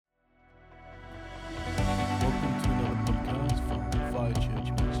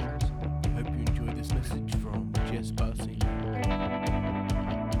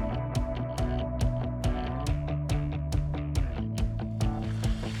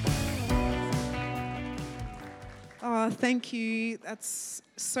Thank you. That's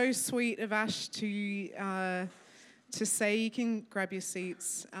so sweet of Ash to say. You can grab your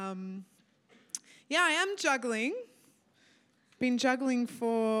seats. Yeah, I am juggling. Been juggling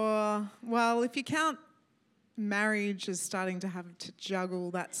for, well, if you count marriage as starting to have to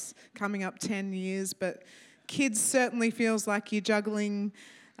juggle, that's coming up 10 years. But kids certainly feels like you're juggling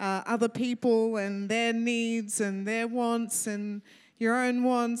other people and their needs and their wants and your own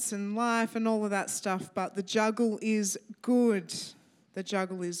wants and life and all of that stuff. But the juggle is good. The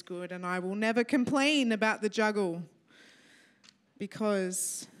juggle is good. And I will never complain about the juggle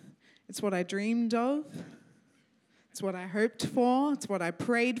because it's what I dreamed of. It's what I hoped for. It's what I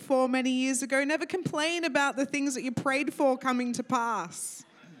prayed for many years ago. Never complain about the things that you prayed for coming to pass,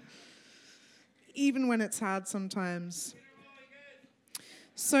 even when it's hard sometimes.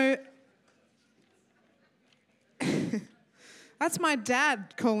 So, that's my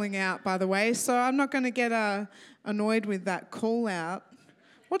dad calling out, by the way, so I'm not going to get annoyed with that call out.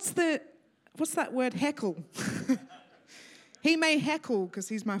 What's that word, heckle? He may heckle because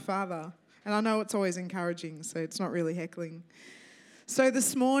he's my father. And I know it's always encouraging, so it's not really heckling. So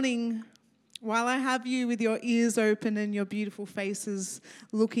this morning, while I have you with your ears open and your beautiful faces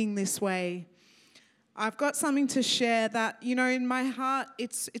looking this way, I've got something to share that, in my heart,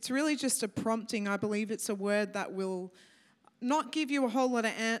 it's really just a prompting. I believe it's a word that will not give you a whole lot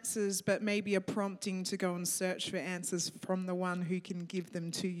of answers, but maybe a prompting to go and search for answers from the one who can give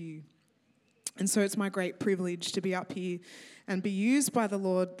them to you. And so it's my great privilege to be up here and be used by the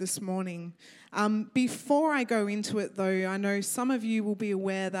Lord this morning. Before I go into it, though, I know some of you will be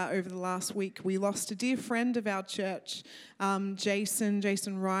aware that over the last week we lost a dear friend of our church,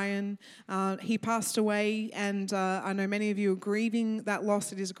 Jason Ryan. He passed away, and I know many of you are grieving that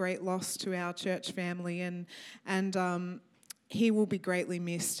loss. It is a great loss to our church family, and he will be greatly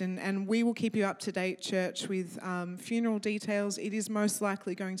missed, and we will keep you up to date, church, with funeral details. It is most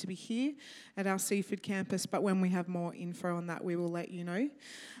likely going to be here at our Seaford campus, but when we have more info on that, we will let you know.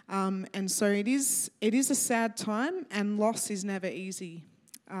 And so it is a sad time, and loss is never easy,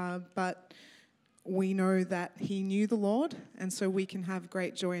 but we know that he knew the Lord, and so we can have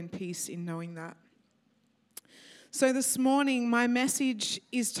great joy and peace in knowing that. So this morning, my message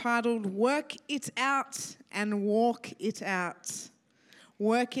is titled, Work It Out and Walk It Out.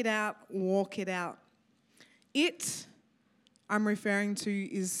 Work it out, walk it out. It, I'm referring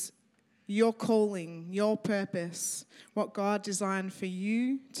to, is your calling, your purpose, what God designed for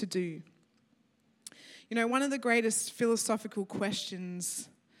you to do. One of the greatest philosophical questions,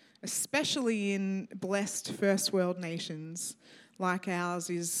 especially in blessed first world nations like ours,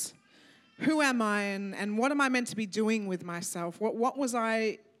 is, who am I and what am I meant to be doing with myself?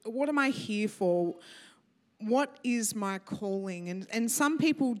 What am I here for? What is my calling? And some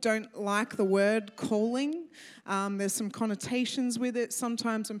people don't like the word calling. There's some connotations with it.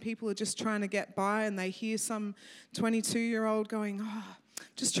 Sometimes when people are just trying to get by and they hear some 22-year-old going,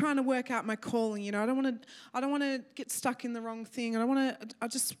 just trying to work out my calling. I don't want to get stuck in the wrong thing. I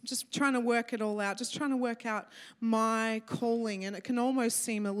just trying to work it all out. Just trying to work out my calling. And it can almost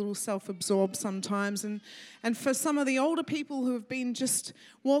seem a little self-absorbed sometimes. And for some of the older people who have been just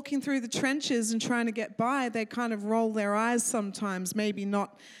walking through the trenches and trying to get by, they kind of roll their eyes sometimes, maybe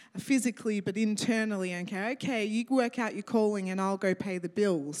not physically, but internally. Okay, you work out your calling and I'll go pay the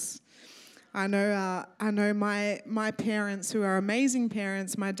bills. I know my parents, who are amazing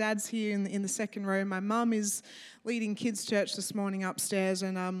parents. My dad's here in the second row. My mum is leading kids' church this morning upstairs,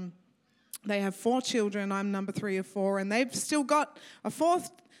 and they have 4 children. I'm number 3 of 4, and they've still got a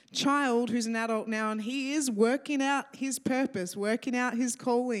 4th child who's an adult now, and he is working out his purpose, working out his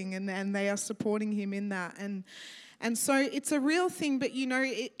calling, and they are supporting him in that. And so it's a real thing, but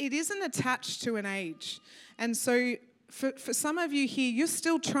it isn't attached to an age. And so For some of you here, you're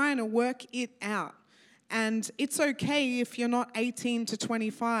still trying to work it out. And it's okay if you're not 18 to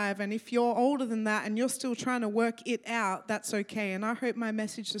 25. And if you're older than that and you're still trying to work it out, that's okay. And I hope my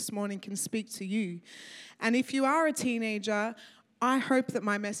message this morning can speak to you. And if you are a teenager, I hope that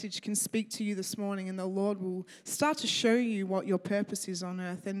my message can speak to you this morning and the Lord will start to show you what your purpose is on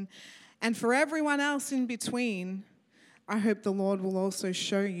earth. And for everyone else in between, I hope the Lord will also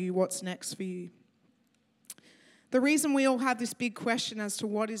show you what's next for you. The reason we all have this big question as to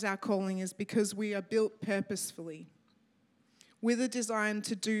what is our calling is because we are built purposefully with a design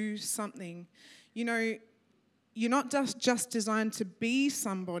to do something. You're not just designed to be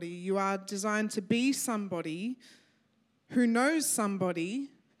somebody. You are designed to be somebody who knows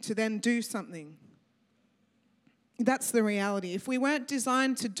somebody to then do something. That's the reality. If we weren't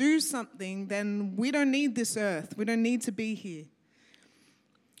designed to do something, then we don't need this earth. We don't need to be here.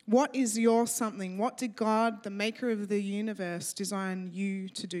 What is your something? What did God, the maker of the universe, design you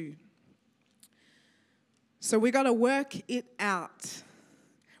to do? So we got to work it out.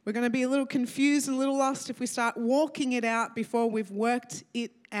 We're going to be a little confused and a little lost if we start walking it out before we've worked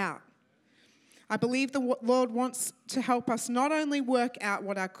it out. I believe the Lord wants to help us not only work out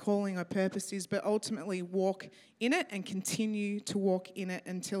what our calling or purpose is, but ultimately walk in it and continue to walk in it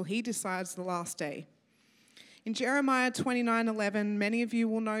until He decides the last day. In Jeremiah 29:11, many of you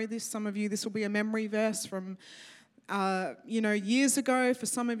will know this. Some of you, this will be a memory verse from years ago. For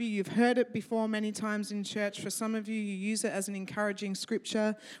some of you, you've heard it before many times in church. For some of you, you use it as an encouraging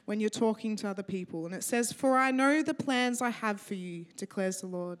scripture when you're talking to other people. And it says, "For I know the plans I have for you, declares the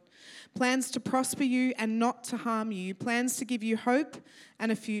Lord. Plans to prosper you and not to harm you. Plans to give you hope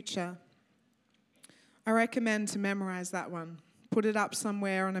and a future." I recommend to memorize that one. Put it up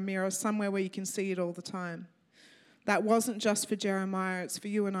somewhere on a mirror, somewhere where you can see it all the time. That wasn't just for Jeremiah, it's for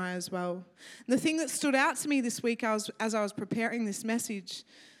you and I as well. And the thing that stood out to me this week as I was preparing this message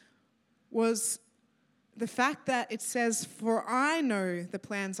was the fact that it says, "For I know the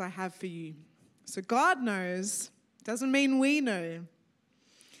plans I have for you." So God knows, doesn't mean we know.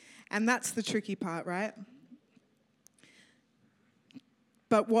 And that's the tricky part, right?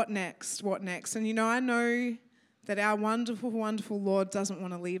 But what next? What next? And I know that our wonderful, wonderful Lord doesn't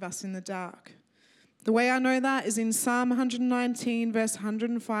want to leave us in the dark. The way I know that is in Psalm 119, verse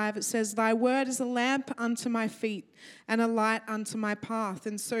 105. It says, "Thy word is a lamp unto my feet and a light unto my path."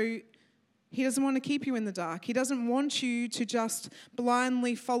 And so He doesn't want to keep you in the dark. He doesn't want you to just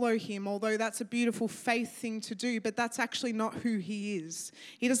blindly follow Him, although that's a beautiful faith thing to do, but that's actually not who He is.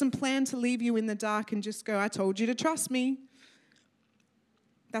 He doesn't plan to leave you in the dark and just go, "I told you to trust me."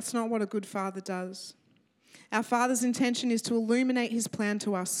 That's not what a good father does. Our Father's intention is to illuminate His plan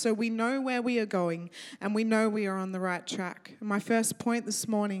to us so we know where we are going and we know we are on the right track. And my first point this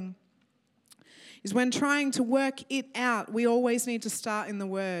morning is when trying to work it out, we always need to start in the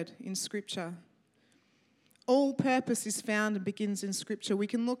Word, in Scripture. All purpose is found and begins in Scripture. We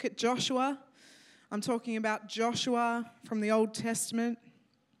can look at Joshua. I'm talking about Joshua from the Old Testament.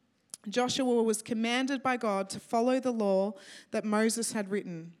 Joshua was commanded by God to follow the law that Moses had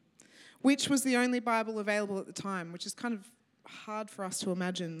written, which was the only Bible available at the time, which is kind of hard for us to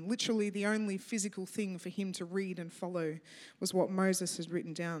imagine. Literally the only physical thing for him to read and follow was what Moses had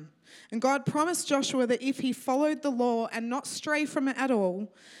written down. And God promised Joshua that if he followed the law and not stray from it at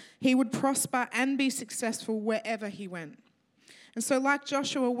all, he would prosper and be successful wherever he went. And so like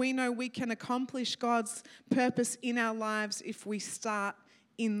Joshua, we know we can accomplish God's purpose in our lives if we start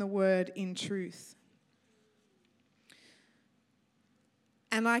in the Word, in truth.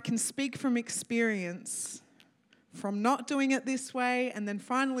 And I can speak from experience, from not doing it this way and then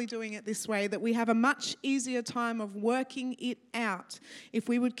finally doing it this way, that we have a much easier time of working it out if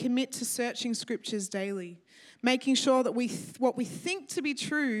we would commit to searching Scriptures daily, making sure that what we think to be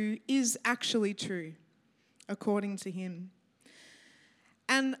true is actually true, according to Him.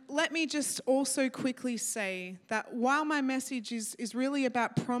 And let me just also quickly say that while my message is really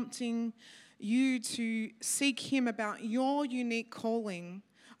about prompting you to seek Him about your unique calling,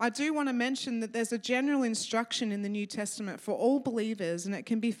 I do want to mention that there's a general instruction in the New Testament for all believers, and it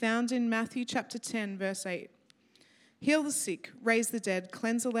can be found in Matthew chapter 10, verse 8. "Heal the sick, raise the dead,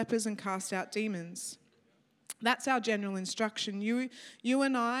 cleanse the lepers, and cast out demons." That's our general instruction. You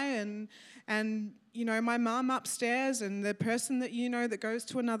and I and my mum upstairs and the person that that goes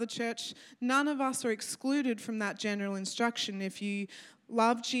to another church, none of us are excluded from that general instruction. If you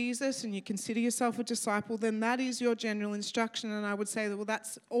love Jesus and you consider yourself a disciple, then that is your general instruction. And I would say that,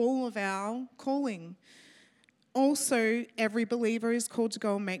 that's all of our calling. Also, every believer is called to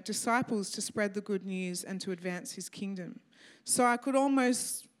go and make disciples, to spread the good news and to advance His kingdom. So I could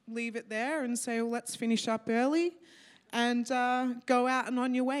almost leave it there and say, well, let's finish up early and go out and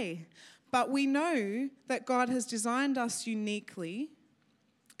on your way. But we know that God has designed us uniquely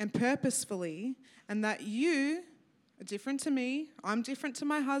and purposefully, and that you are different to me, I'm different to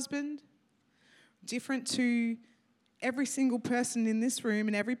my husband, different to every single person in this room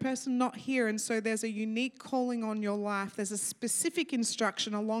and every person not here. And so there's a unique calling on your life. There's a specific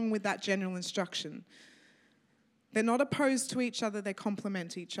instruction along with that general instruction. They're not opposed to each other, they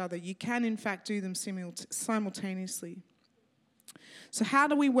complement each other. You can, in fact, do them simultaneously. So how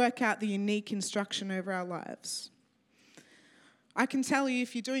do we work out the unique instruction over our lives? I can tell you,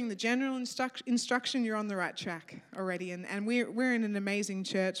 if you're doing the general instruction, you're on the right track already. And we're in an amazing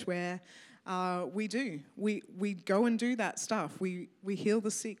church where we go and do that stuff. We heal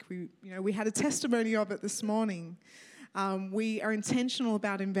the sick. We had a testimony of it this morning. We are intentional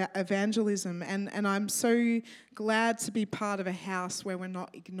about evangelism, and I'm so glad to be part of a house where we're not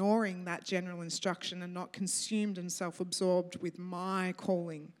ignoring that general instruction and not consumed and self-absorbed with my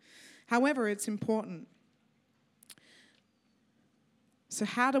calling. However, it's important. So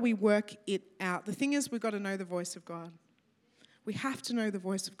how do we work it out? The thing is, we've got to know the voice of God. We have to know the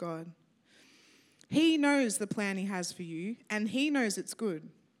voice of God. He knows the plan he has for you, and he knows it's good,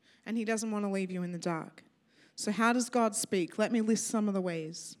 and he doesn't want to leave you in the dark. So how does God speak? Let me list some of the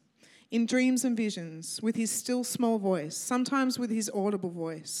ways. In dreams and visions, with his still small voice, sometimes with his audible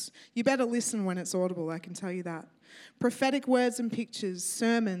voice. You better listen when it's audible, I can tell you that. Prophetic words and pictures,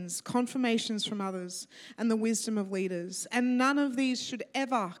 sermons, confirmations from others, and the wisdom of leaders. And none of these should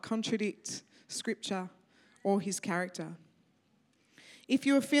ever contradict Scripture or his character. If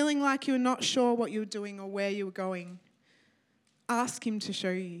you are feeling like you're not sure what you're doing or where you're going, ask him to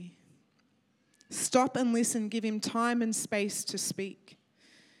show you. Stop and listen. Give him time and space to speak.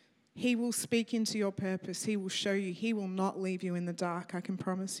 He will speak into your purpose. He will show you. He will not leave you in the dark, I can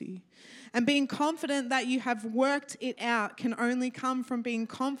promise you. And being confident that you have worked it out can only come from being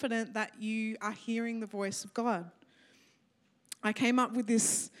confident that you are hearing the voice of God. I came up with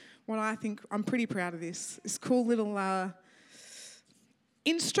this, what I think, I'm pretty proud of this cool little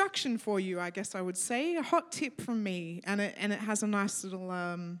instruction for you, I guess I would say, a hot tip from me, and it has a nice little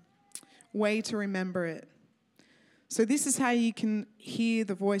way to remember it. So this is how you can hear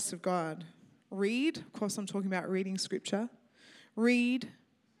the voice of God. Read, of course I'm talking about reading Scripture. Read,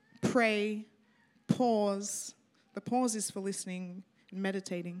 pray, pause. The pause is for listening and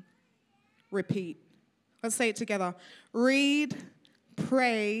meditating. Repeat. Let's say it together. Read,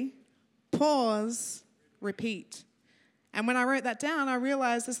 pray, pause, repeat. And when I wrote that down, I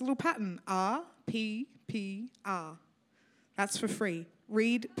realized there's a little pattern. R, P, P, R. That's for free.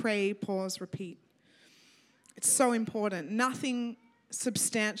 Read, pray, pause, repeat. It's so important. Nothing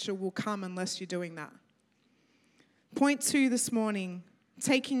substantial will come unless you're doing that. Point 2 this morning,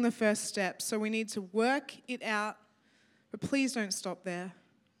 taking the first step. So we need to work it out, but please don't stop there.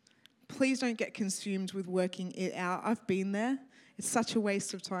 Please don't get consumed with working it out. I've been there. It's such a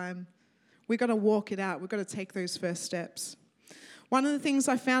waste of time. We've got to walk it out. We've got to take those first steps. One of the things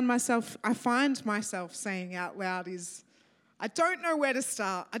I find myself saying out loud is, I don't know where to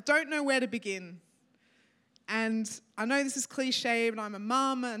start. I don't know where to begin. And I know this is cliche, but I'm a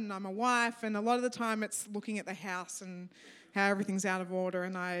mum and I'm a wife, and a lot of the time it's looking at the house and how everything's out of order,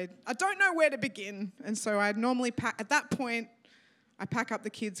 and I don't know where to begin. And so I normally at that point, I pack up the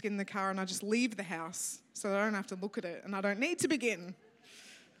kids, get in the car, and I just leave the house so that I don't have to look at it, and I don't need to begin.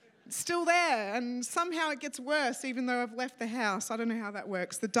 It's still there, and somehow it gets worse even though I've left the house. I don't know how that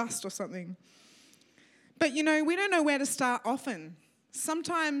works, the dust or something. But, we don't know where to start often.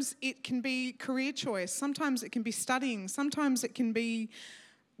 Sometimes it can be career choice. Sometimes it can be studying. Sometimes it can be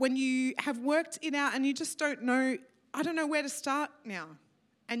when you have worked it out and you just don't know, I don't know where to start now.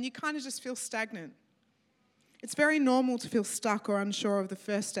 And you kind of just feel stagnant. It's very normal to feel stuck or unsure of the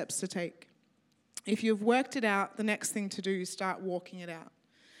first steps to take. If you've worked it out, the next thing to do is start walking it out.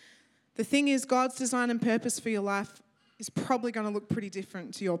 The thing is, God's design and purpose for your life is probably going to look pretty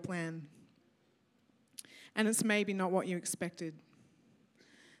different to your plan. And it's maybe not what you expected.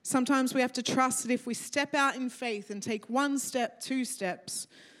 Sometimes we have to trust that if we step out in faith and take 1 step, 2 steps,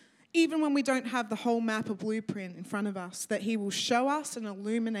 even when we don't have the whole map or blueprint in front of us, that he will show us and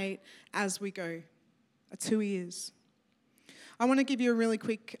illuminate as we go. That's who he is. I want to give you a really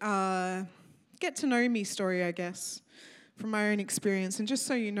quick get to know me story, I guess, from my own experience. And just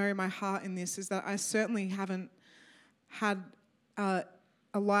so you know, my heart in this is that I certainly haven't had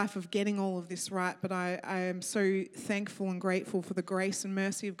a life of getting all of this right, but I am so thankful and grateful for the grace and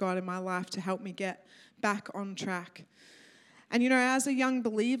mercy of God in my life to help me get back on track. And, as a young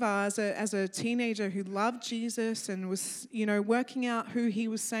believer, as a teenager who loved Jesus and was, working out who he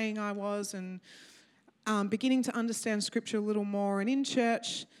was saying I was, and beginning to understand Scripture a little more, and in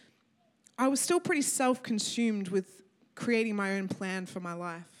church, I was still pretty self-consumed with creating my own plan for my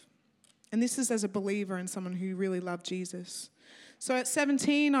life. And this is as a believer and someone who really loved Jesus. So at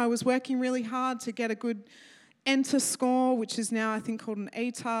 17, I was working really hard to get a good enter score, which is now I think called an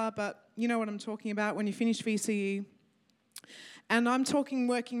ATAR, but you know what I'm talking about when you finish VCE. And I'm talking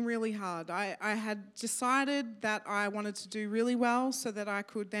working really hard. I had decided that I wanted to do really well so that I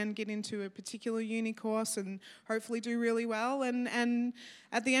could then get into a particular uni course and hopefully do really well. And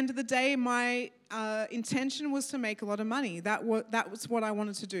at the end of the day, my intention was to make a lot of money. That was what I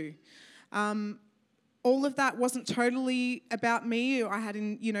wanted to do. all of that wasn't totally about me. I had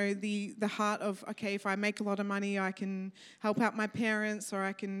the heart of, okay, if I make a lot of money, I can help out my parents, or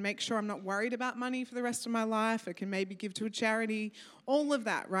I can make sure I'm not worried about money for the rest of my life. I can maybe give to a charity, all of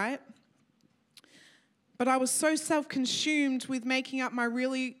that, right? But I was so self-consumed with making up my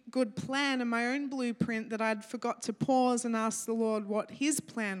really good plan and my own blueprint that I'd forgot to pause and ask the Lord what his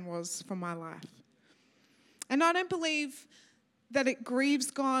plan was for my life. And I don't believe that it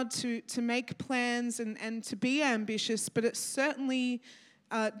grieves God to make plans and to be ambitious, but it certainly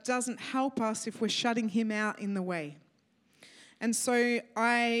doesn't help us if we're shutting him out in the way. And so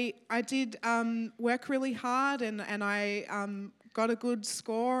I did work really hard, and I got a good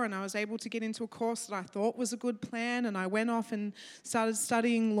score, and I was able to get into a course that I thought was a good plan, and I went off and started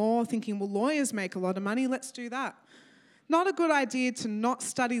studying law, thinking, well, lawyers make a lot of money, let's do that. Not a good idea to not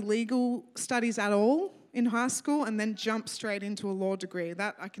study legal studies at all in high school and then jump straight into a law degree.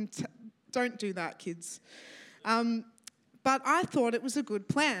 Don't do that, kids. But I thought it was a good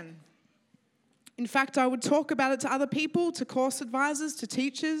plan. In fact, I would talk about it to other people, to course advisors, to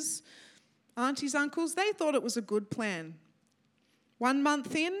teachers, aunties, uncles. They thought it was a good plan. 1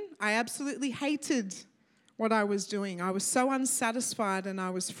 month in, I absolutely hated what I was doing. I was so unsatisfied, and I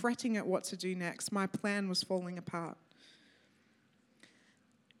was fretting at what to do next. My plan was falling apart.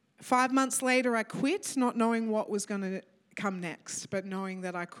 5 months later, I quit, not knowing what was going to come next, but knowing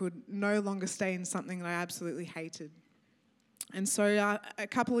that I could no longer stay in something that I absolutely hated. And so a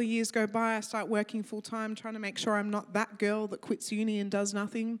couple of years go by, I start working full-time, trying to make sure I'm not that girl that quits uni and does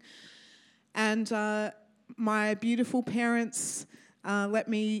nothing. And my beautiful parents let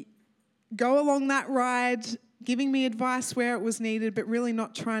me go along that ride, giving me advice where it was needed, but really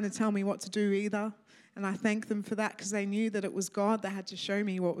not trying to tell me what to do either. And I thank them for that, because they knew that it was God that had to show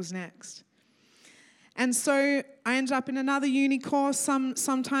me what was next. And so I ended up in another uni course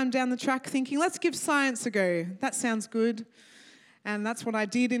sometime down the track thinking, let's give science a go. That sounds good. And that's what I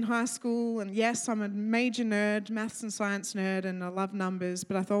did in high school. And yes, I'm a major nerd, maths and science nerd, and I love numbers.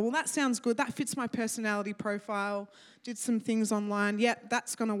 But I thought, well, that sounds good. That fits my personality profile. Did some things online. Yep,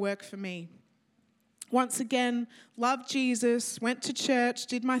 that's going to work for me. Once again, loved Jesus, went to church,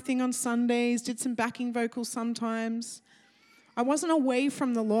 did my thing on Sundays, did some backing vocals sometimes. I wasn't away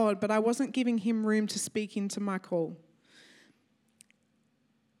from the Lord, but I wasn't giving him room to speak into my call.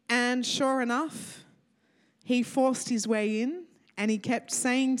 And sure enough, he forced his way in, and he kept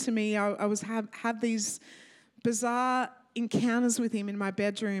saying to me, I was had these bizarre encounters with him in my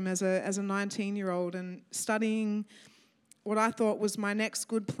bedroom as a 19-year-old, and studying what I thought was my next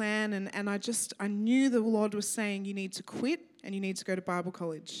good plan, and I knew the Lord was saying, you need to quit and you need to go to Bible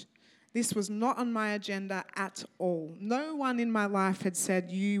college. This was not on my agenda at all. No one in my life had said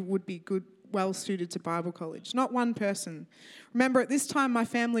you would be good, well suited to Bible college. Not one person. Remember, at this time, my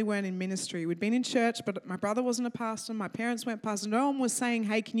family weren't in ministry. We'd been in church, but my brother wasn't a pastor. My parents weren't pastors. No one was saying,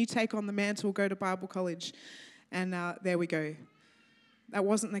 hey, can you take on the mantle, go to Bible college? And there we go. That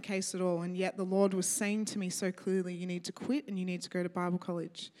wasn't the case at all, and yet the Lord was saying to me so clearly, you need to quit and you need to go to Bible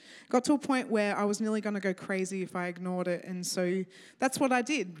college. Got to a point where I was nearly going to go crazy if I ignored it, and so that's what I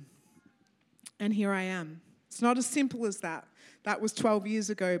did. And here I am. It's not as simple as that. That was 12 years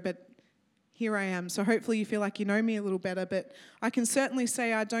ago, but here I am. So hopefully you feel like you know me a little better, but I can certainly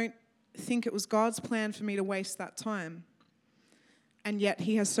say I don't think it was God's plan for me to waste that time. And yet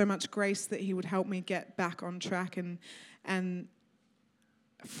he has so much grace that he would help me get back on track, and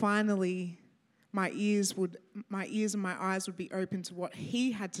finally, my ears and my eyes would be open to what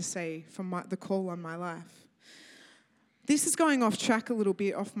he had to say from the call on my life. This is going off track a little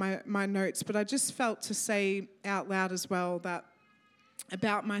bit, off my notes, but I just felt to say out loud as well that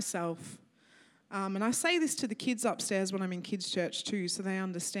about myself. And I say this to the kids upstairs when I'm in kids' church too, so they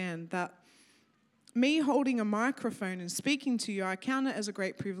understand that me holding a microphone and speaking to you, I count it as a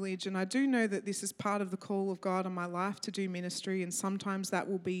great privilege, and I do know that this is part of the call of God on my life to do ministry, and sometimes that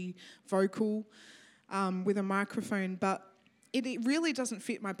will be vocal with a microphone, but it really doesn't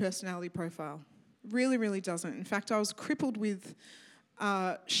fit my personality profile. Really, really doesn't. In fact, I was crippled with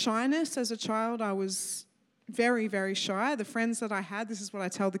shyness as a child. I was very, very shy. The friends that I had, this is what I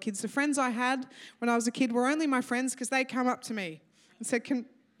tell the kids, the friends I had when I was a kid were only my friends because they come up to me and said, do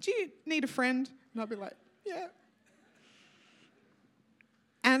you need a friend? And I'd be like, yeah.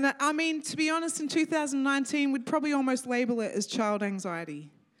 And I mean, to be honest, in 2019, we'd probably almost label it as child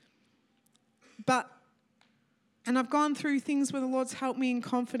anxiety. And I've gone through things where the Lord's helped me in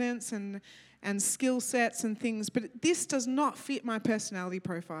confidence and skill sets and things, but this does not fit my personality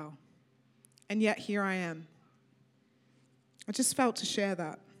profile. And yet here I am. I just felt to share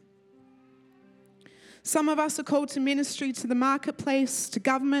that. Some of us are called to ministry, to the marketplace, to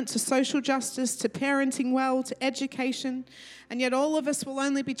government, to social justice, to parenting well, to education, and yet all of us will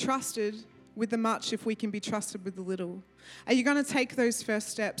only be trusted with the much if we can be trusted with the little. Are you going to take those first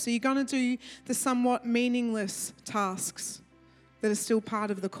steps? Are you going to do the somewhat meaningless tasks that are still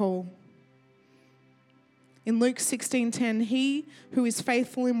part of the call? In Luke 16:10, he who is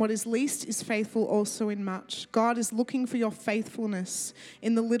faithful in what is least is faithful also in much. God is looking for your faithfulness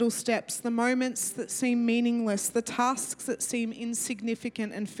in the little steps, the moments that seem meaningless, the tasks that seem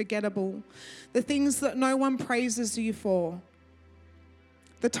insignificant and forgettable, the things that no one praises you for,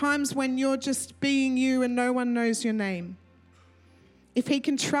 the times when you're just being you and no one knows your name. If he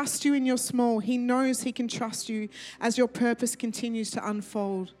can trust you in your small, he knows he can trust you as your purpose continues to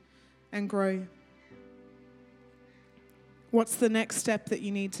unfold and grow. What's the next step that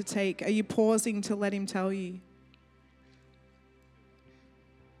you need to take? Are you pausing to let him tell you?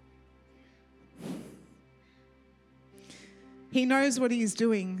 He knows what he's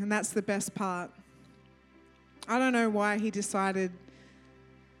doing, and that's the best part. I don't know why he decided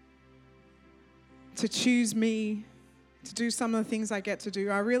to choose me to do some of the things I get to do.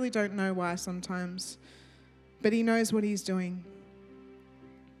 I really don't know why sometimes, but he knows what he's doing.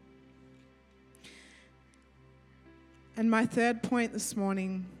 And my third point this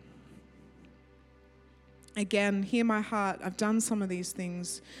morning, again, hear my heart, I've done some of these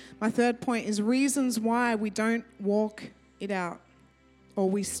things. My third point is reasons why we don't walk it out or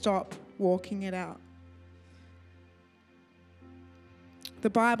we stop walking it out. The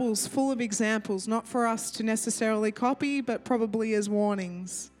Bible's full of examples, not for us to necessarily copy, but probably as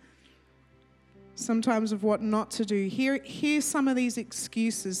warnings, sometimes of what not to do. Here's some of these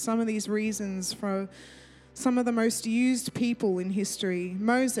excuses, some of these reasons for some of the most used people in history.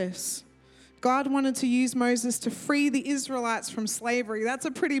 Moses. God wanted to use Moses to free the Israelites from slavery. That's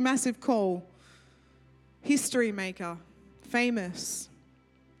a pretty massive call. History maker, famous.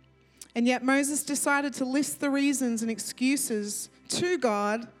 And yet Moses decided to list the reasons and excuses to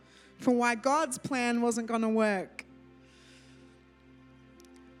God for why God's plan wasn't going to work.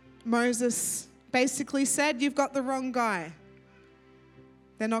 Moses basically said, "You've got the wrong guy.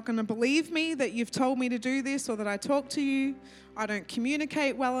 They're not going to believe me that you've told me to do this or that I talk to you. I don't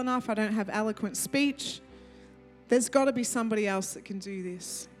communicate well enough. I don't have eloquent speech. There's got to be somebody else that can do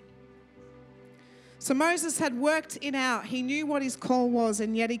this." So Moses had worked it out. He knew what his call was,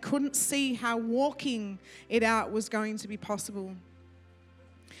 and yet he couldn't see how walking it out was going to be possible.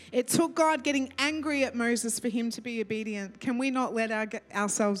 It took God getting angry at Moses for him to be obedient. Can we not let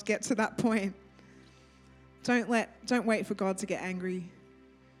ourselves get to that point? Don't wait for God to get angry.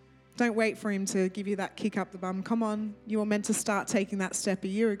 Don't wait for him to give you that kick up the bum. Come on, you were meant to start taking that step a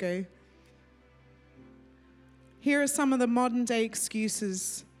year ago. Here are some of the modern day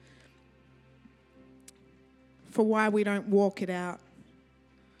excuses for why we don't walk it out.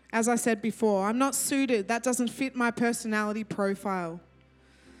 As I said before, I'm not suited. That doesn't fit my personality profile.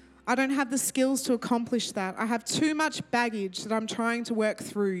 I don't have the skills to accomplish that. I have too much baggage that I'm trying to work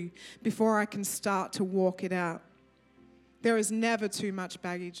through before I can start to walk it out. There is never too much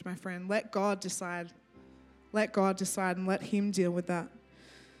baggage, my friend. Let God decide. Let God decide and let him deal with that.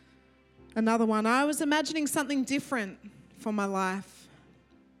 Another one, I was imagining something different for my life.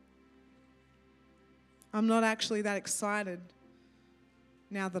 I'm not actually that excited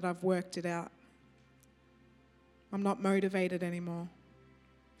now that I've worked it out. I'm not motivated anymore.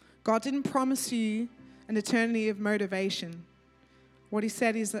 God didn't promise you an eternity of motivation. What he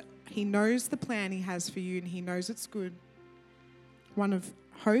said is that he knows the plan he has for you and he knows it's good. One of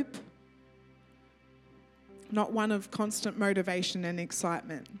hope, not one of constant motivation and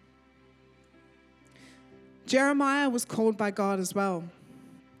excitement. Jeremiah was called by God as well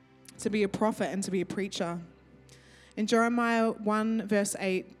to be a prophet and to be a preacher. In Jeremiah 1 verse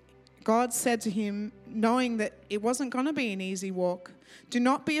 8, God said to him, knowing that it wasn't going to be an easy walk, "Do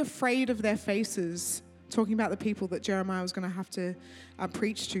not be afraid of their faces," talking about the people that Jeremiah was going to have to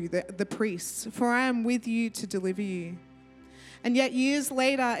preach to, the priests, "for I am with you to deliver you." And yet years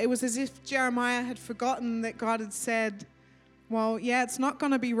later, it was as if Jeremiah had forgotten that God had said, well, yeah, it's not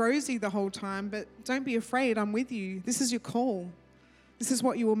going to be rosy the whole time, but don't be afraid, I'm with you. This is your call. This is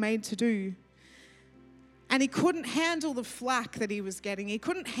what you were made to do. And he couldn't handle the flack that he was getting. He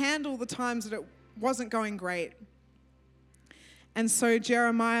couldn't handle the times that it wasn't going great. And so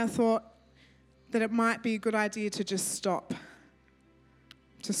Jeremiah thought that it might be a good idea to just stop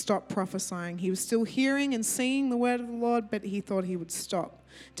prophesying. He was still hearing and seeing the word of the Lord, but he thought he would stop.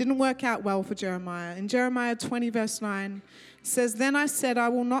 Didn't work out well for Jeremiah. In Jeremiah 20 verse 9, it says, "Then I said, I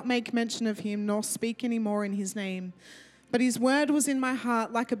will not make mention of him, nor speak any more in his name. But his word was in my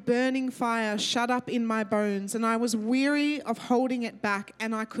heart like a burning fire shut up in my bones, and I was weary of holding it back,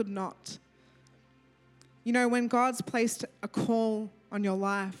 and I could not. You know, when God's placed a call on your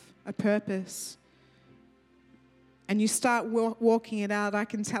life, a purpose, and you start walking it out, I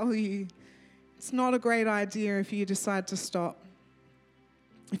can tell you, it's not a great idea if you decide to stop.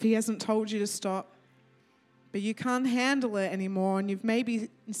 If he hasn't told you to stop, but you can't handle it anymore, and you've maybe,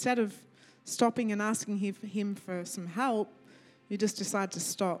 instead of stopping and asking him for some help, you just decide to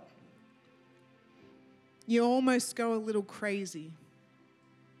stop. You almost go a little crazy.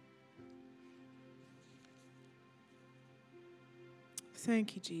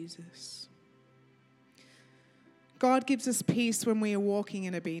 Thank you, Jesus. God gives us peace when we are walking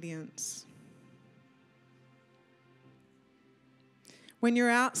in obedience. When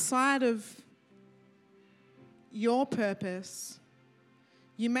you're outside of your purpose,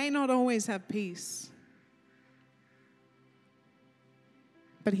 you may not always have peace,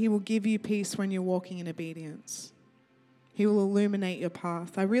 but he will give you peace when you're walking in obedience. He will illuminate your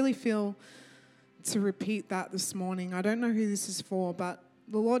path. I really feel to repeat that this morning. I don't know who this is for, but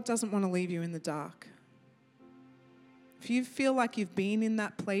the Lord doesn't want to leave you in the dark. If you feel like you've been in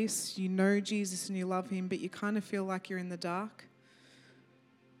that place, you know Jesus and you love him, but you kind of feel like you're in the dark,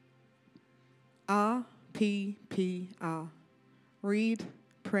 RPPR. Read,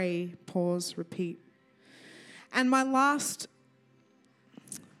 pray, pause, repeat. And my last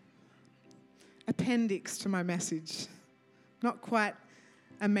appendix to my message, not quite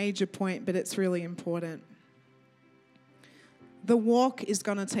a major point, but it's really important. The walk is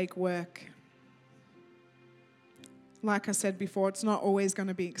going to take work. Like I said before, it's not always going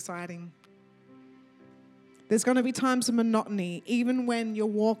to be exciting. There's going to be times of monotony, even when you're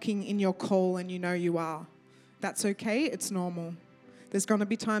walking in your call and you know you are. That's okay, it's normal. There's going to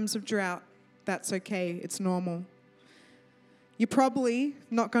be times of drought. That's okay, it's normal. You're probably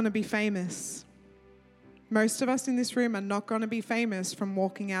not going to be famous. Most of us in this room are not going to be famous from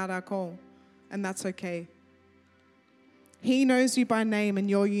walking out our call, and that's okay. He knows you by name, and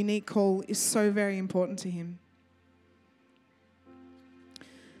your unique call is so very important to him.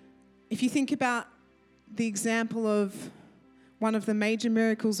 If you think about the example of one of the major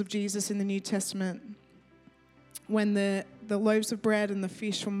miracles of Jesus in the New Testament, when the loaves of bread and the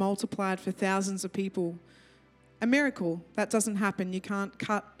fish were multiplied for thousands of people, a miracle. That doesn't happen. You can't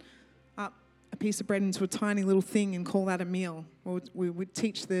cut up a piece of bread into a tiny little thing and call that a meal. We would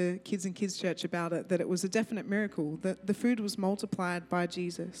teach the kids in kids' church about it, that it was a definite miracle, that the food was multiplied by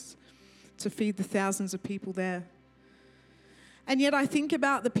Jesus to feed the thousands of people there. And yet I think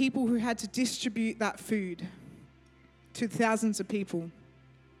about the people who had to distribute that food to thousands of people.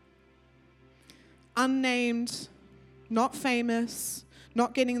 Unnamed, not famous,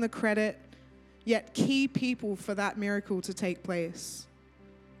 not getting the credit, yet key people for that miracle to take place.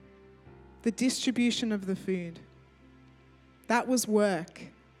 The distribution of the food. That was work.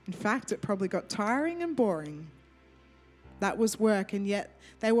 In fact, it probably got tiring and boring. That was work, and yet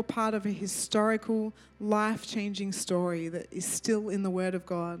they were part of a historical, life-changing story that is still in the Word of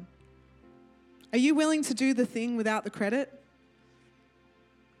God. Are you willing to do the thing without the credit?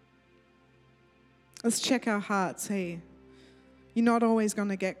 Let's check our hearts. Hey, you're not always going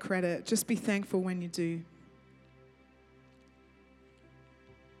to get credit. Just be thankful when you do.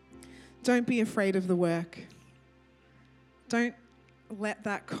 Don't be afraid of the work. Don't let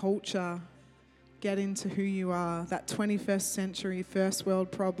that culture get into who you are, that 21st century, first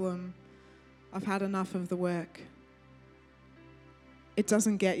world problem. I've had enough of the work. It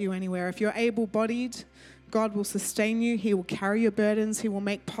doesn't get you anywhere. If you're able-bodied, God will sustain you. He will carry your burdens. He will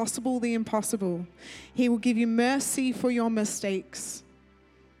make possible the impossible. He will give you mercy for your mistakes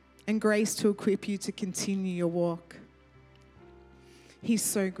and grace to equip you to continue your walk. He's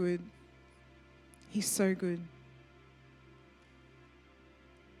so good. He's so good.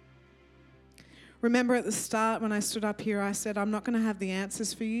 Remember at the start when I stood up here, I said, I'm not going to have the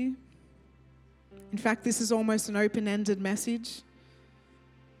answers for you. In fact, this is almost an open-ended message.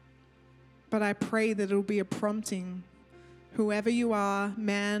 But I pray that it'll be a prompting. Whoever you are,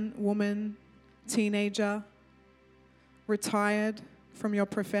 man, woman, teenager, retired from your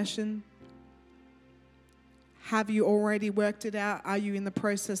profession, have you already worked it out? Are you in the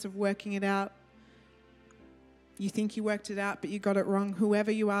process of working it out? You think you worked it out, but you got it wrong. Whoever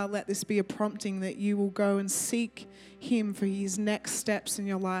you are, let this be a prompting that you will go and seek him for his next steps in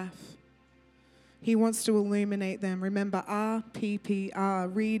your life. He wants to illuminate them. Remember, RPPR,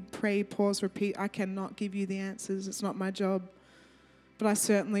 read, pray, pause, repeat. I cannot give you the answers. It's not my job. But I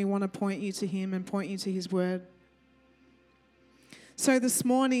certainly want to point you to him and point you to his word. So this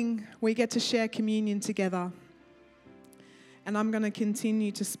morning, we get to share communion together. And I'm going to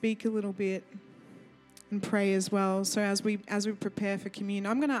continue to speak a little bit and pray as well. So as we prepare for communion,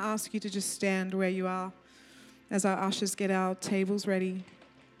 I'm going to ask you to just stand where you are as our ushers get our tables ready.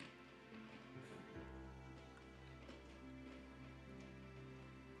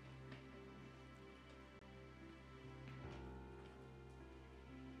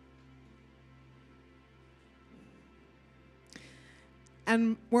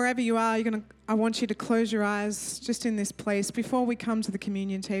 And wherever you are, I want you to close your eyes just in this place. Before we come to the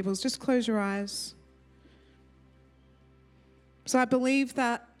communion tables, just close your eyes. So I believe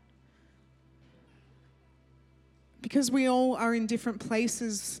that because we all are in different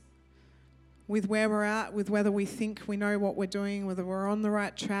places with where we're at, with whether we think we know what we're doing, whether we're on the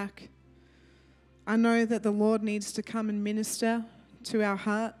right track, I know that the Lord needs to come and minister to our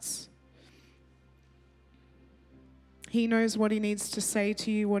hearts. He knows what He needs to say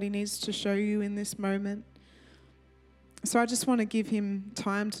to you, what He needs to show you in this moment. So I just want to give Him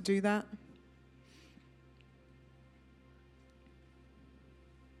time to do that.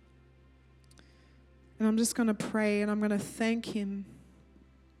 And I'm just going to pray and I'm going to thank Him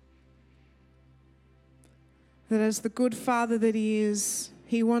that as the good Father that He is,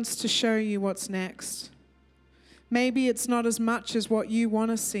 He wants to show you what's next. Maybe it's not as much as what you want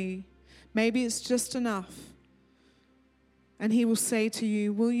to see. Maybe it's just enough. And He will say to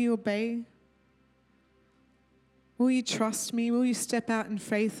you, will you obey? Will you trust me? Will you step out in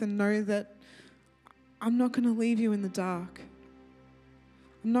faith and know that I'm not going to leave you in the dark?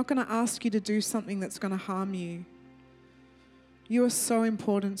 I'm not going to ask you to do something that's going to harm you. You are so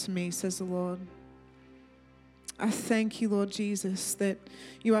important to me, says the Lord. I thank you, Lord Jesus, that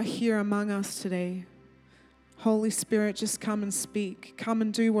you are here among us today. Holy Spirit, just come and speak. Come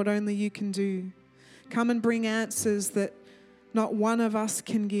and do what only you can do. Come and bring answers that not one of us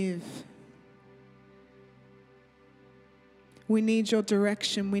can give. We need your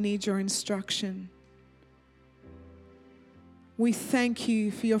direction. We need your instruction. We thank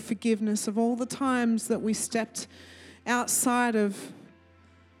you for your forgiveness of all the times that we stepped outside of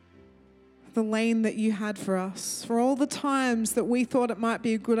the lane that you had for us, for all the times that we thought it might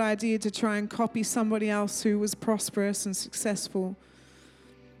be a good idea to try and copy somebody else who was prosperous and successful,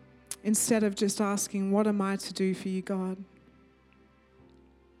 instead of just asking, what am I to do for you, God?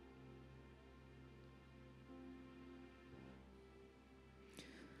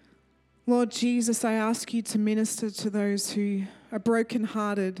 Lord Jesus, I ask you to minister to those who are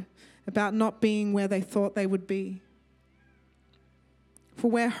brokenhearted about not being where they thought they would be. For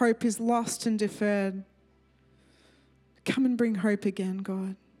where hope is lost and deferred, come and bring hope again,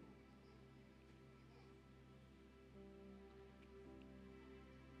 God.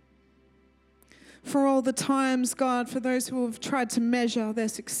 For all the times, God, for those who have tried to measure their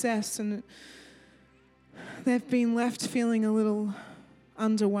success and they've been left feeling a little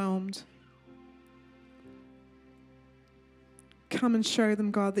underwhelmed. Come and show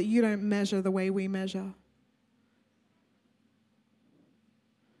them, God, that you don't measure the way we measure.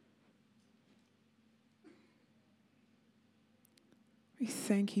 We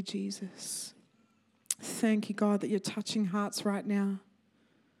thank you, Jesus. Thank you, God, that you're touching hearts right now.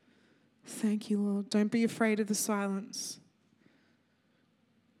 Thank you, Lord. Don't be afraid of the silence.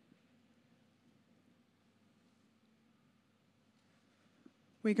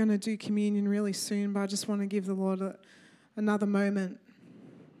 We're going to do communion really soon, but I just want to give the Lord another moment.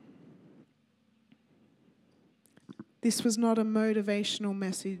 This was not a motivational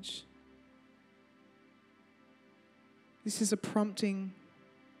message. This is a prompting.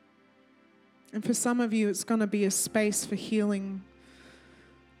 And for some of you, it's going to be a space for healing,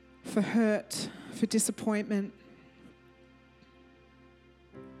 for hurt, for disappointment.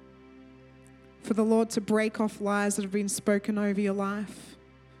 For the Lord to break off lies that have been spoken over your life.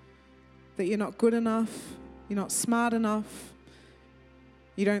 That you're not good enough, you're not smart enough,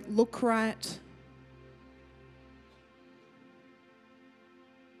 you don't look right.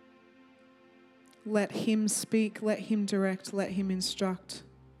 Let Him speak, let Him direct, let Him instruct.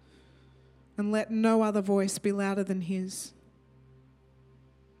 And let no other voice be louder than His.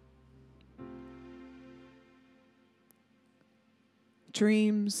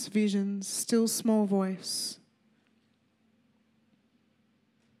 Dreams, visions, still small voice.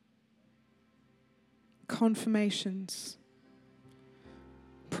 Confirmations,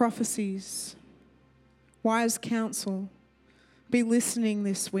 prophecies, wise counsel. Be listening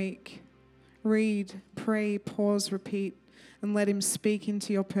this week. Read, pray, pause, repeat, and let Him speak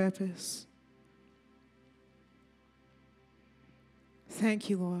into your purpose. Thank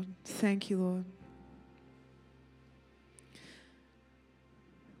you, Lord. Thank you, Lord.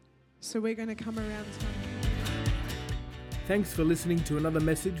 So we're going to come around time. Thanks for listening to another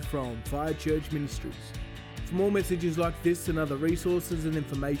message from Fire Church Ministries. For more messages like this and other resources and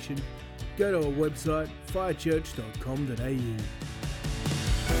information, go to our website firechurch.com.au.